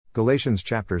Galatians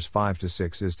chapters 5 to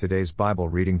 6 is today's Bible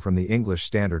reading from the English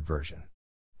Standard Version.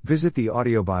 Visit the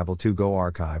Audio Bible to Go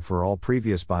archive for all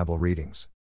previous Bible readings.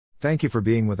 Thank you for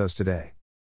being with us today.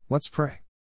 Let's pray.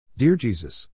 Dear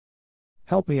Jesus,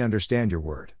 help me understand your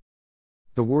word.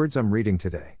 The words I'm reading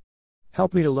today.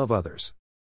 Help me to love others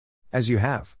as you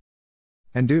have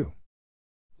and do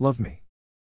love me.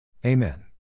 Amen.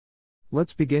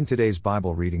 Let's begin today's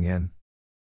Bible reading in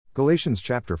Galatians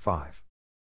chapter 5.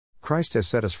 Christ has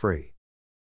set us free.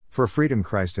 For freedom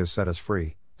Christ has set us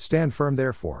free. Stand firm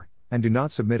therefore, and do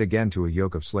not submit again to a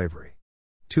yoke of slavery.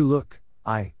 2 Look,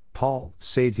 I, Paul,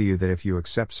 say to you that if you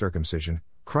accept circumcision,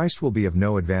 Christ will be of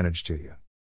no advantage to you.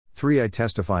 3 I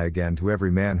testify again to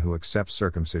every man who accepts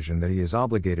circumcision that he is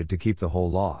obligated to keep the whole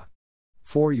law.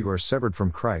 4 You are severed from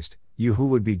Christ, you who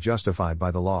would be justified by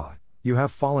the law, you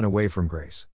have fallen away from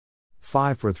grace.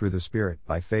 5 For through the Spirit,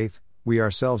 by faith, we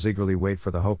ourselves eagerly wait for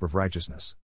the hope of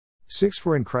righteousness. 6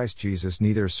 For in Christ Jesus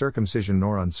neither circumcision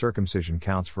nor uncircumcision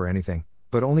counts for anything,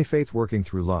 but only faith working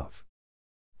through love.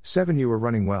 7 You are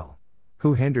running well.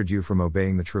 Who hindered you from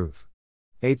obeying the truth?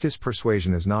 8 This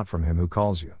persuasion is not from him who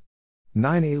calls you.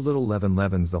 9 A little leaven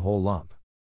leavens the whole lump.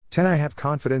 10 I have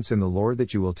confidence in the Lord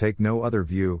that you will take no other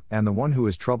view, and the one who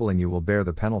is troubling you will bear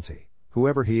the penalty,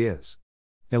 whoever he is.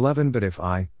 11 But if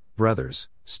I, brothers,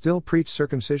 still preach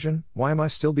circumcision, why am I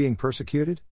still being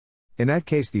persecuted? In that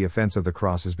case the offense of the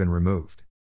cross has been removed.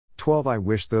 12 I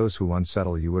wish those who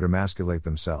unsettle you would emasculate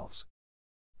themselves.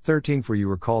 13 For you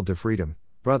were called to freedom,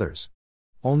 brothers.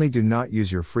 Only do not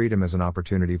use your freedom as an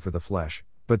opportunity for the flesh,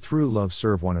 but through love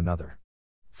serve one another.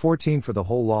 14 For the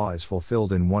whole law is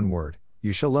fulfilled in one word,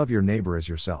 you shall love your neighbor as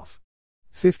yourself.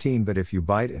 15 But if you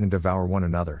bite and devour one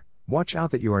another, watch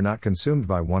out that you are not consumed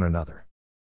by one another.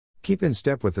 Keep in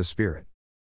step with the Spirit.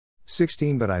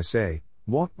 16 But I say,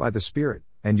 walk by the Spirit,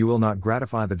 and you will not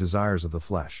gratify the desires of the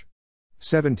flesh.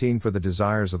 17 For the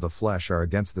desires of the flesh are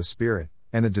against the Spirit,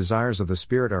 and the desires of the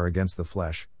Spirit are against the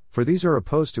flesh, for these are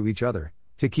opposed to each other,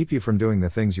 to keep you from doing the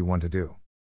things you want to do.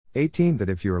 18 That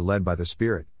if you are led by the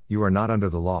Spirit, you are not under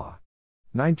the law.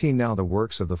 19 Now the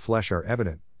works of the flesh are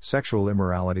evident: sexual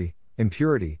immorality,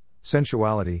 impurity,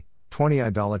 sensuality, 20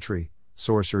 Idolatry,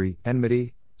 sorcery,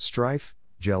 enmity, strife,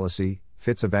 jealousy,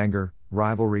 fits of anger,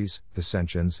 rivalries,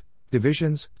 dissensions,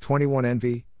 divisions, 21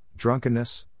 Envy,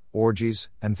 drunkenness, orgies,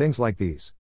 and things like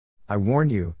these. I warn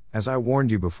you, as I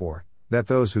warned you before, that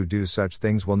those who do such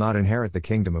things will not inherit the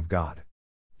kingdom of God.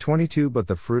 22 But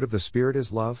the fruit of the Spirit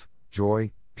is love,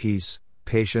 joy, peace,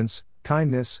 patience,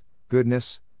 kindness,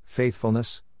 goodness,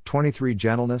 faithfulness, 23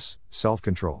 Gentleness,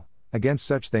 self-control. Against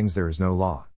such things there is no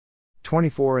law.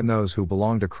 24 And those who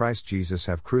belong to Christ Jesus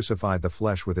have crucified the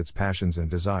flesh with its passions and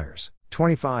desires.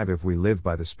 25 If we live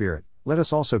by the Spirit, let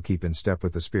us also keep in step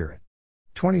with the Spirit.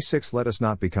 26 Let us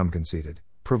not become conceited,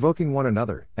 provoking one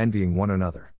another, envying one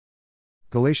another.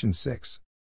 Galatians 6.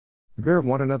 Bear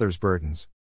one another's burdens.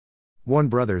 1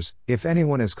 Brothers, if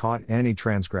anyone is caught in any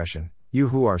transgression, you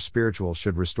who are spiritual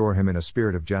should restore him in a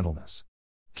spirit of gentleness.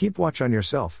 Keep watch on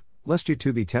yourself, lest you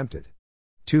too be tempted.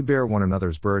 2 Bear one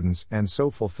another's burdens, and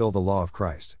so fulfill the law of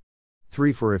Christ.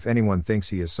 3 For if anyone thinks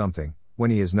he is something,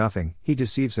 when he is nothing, he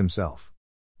deceives himself.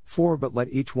 4 But let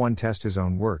each one test his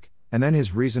own work, and then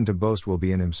his reason to boast will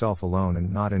be in himself alone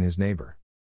and not in his neighbor.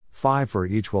 5 For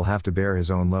each will have to bear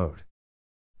his own load.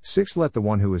 6 Let the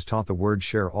one who is taught the word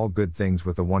share all good things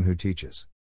with the one who teaches.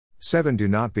 7 Do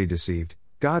not be deceived,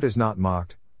 God is not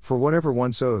mocked, for whatever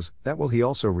one sows, that will he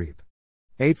also reap.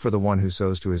 8 For the one who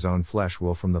sows to his own flesh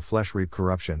will from the flesh reap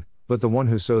corruption, but the one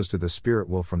who sows to the Spirit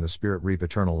will from the Spirit reap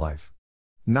eternal life.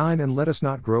 9 And let us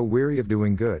not grow weary of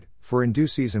doing good, for in due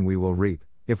season we will reap,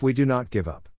 if we do not give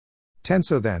up. 10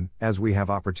 So then, as we have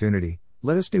opportunity,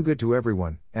 let us do good to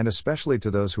everyone, and especially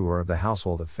to those who are of the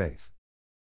household of faith.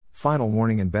 Final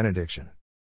warning and benediction.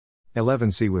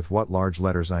 11 See with what large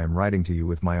letters I am writing to you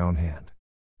with my own hand.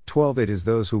 12 It is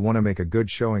those who want to make a good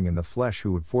showing in the flesh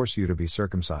who would force you to be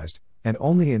circumcised, and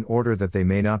only in order that they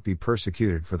may not be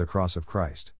persecuted for the cross of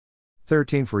Christ.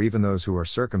 13 For even those who are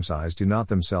circumcised do not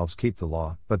themselves keep the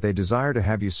law, but they desire to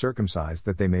have you circumcised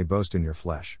that they may boast in your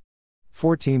flesh.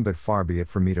 14 But far be it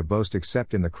from me to boast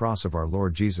except in the cross of our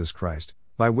Lord Jesus Christ,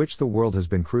 by which the world has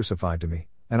been crucified to me,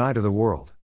 and I to the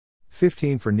world.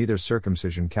 15 For neither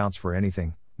circumcision counts for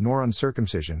anything, nor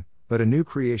uncircumcision, but a new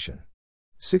creation.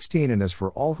 16 And as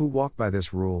for all who walk by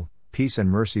this rule, peace and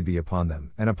mercy be upon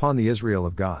them, and upon the Israel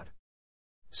of God.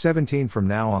 17 From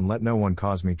now on let no one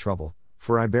cause me trouble,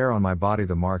 for I bear on my body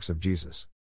the marks of Jesus.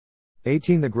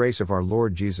 18 The grace of our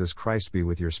Lord Jesus Christ be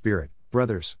with your spirit,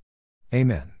 brothers.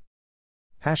 Amen.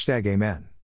 #Amen.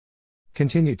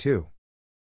 Continue to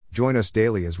join us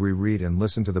daily as we read and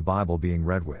listen to the Bible being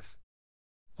read with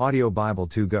Audio Bible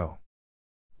to go.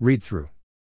 Read through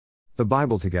the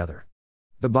Bible together.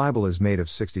 The Bible is made of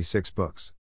 66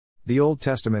 books. The Old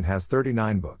Testament has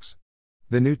 39 books.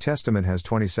 The New Testament has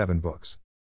 27 books.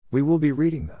 We will be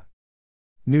reading the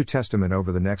New Testament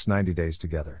over the next 90 days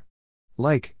together.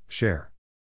 Like, share,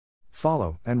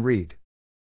 follow, and read.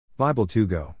 Bible to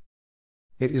go.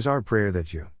 It is our prayer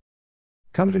that you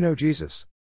come to know Jesus,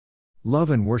 love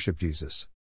and worship Jesus,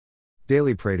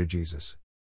 daily pray to Jesus,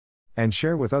 and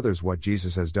share with others what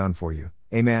Jesus has done for you.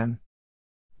 Amen.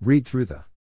 Read through the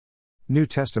New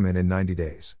Testament in 90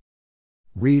 days.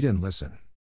 Read and listen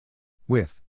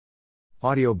with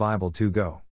Audio Bible to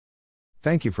go.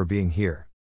 Thank you for being here,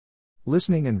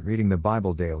 listening and reading the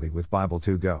Bible daily with Bible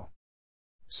to go.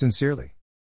 Sincerely,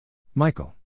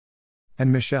 Michael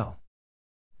and Michelle.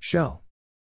 Shell.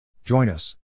 Join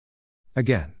us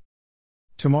again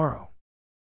tomorrow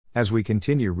as we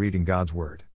continue reading God's Word.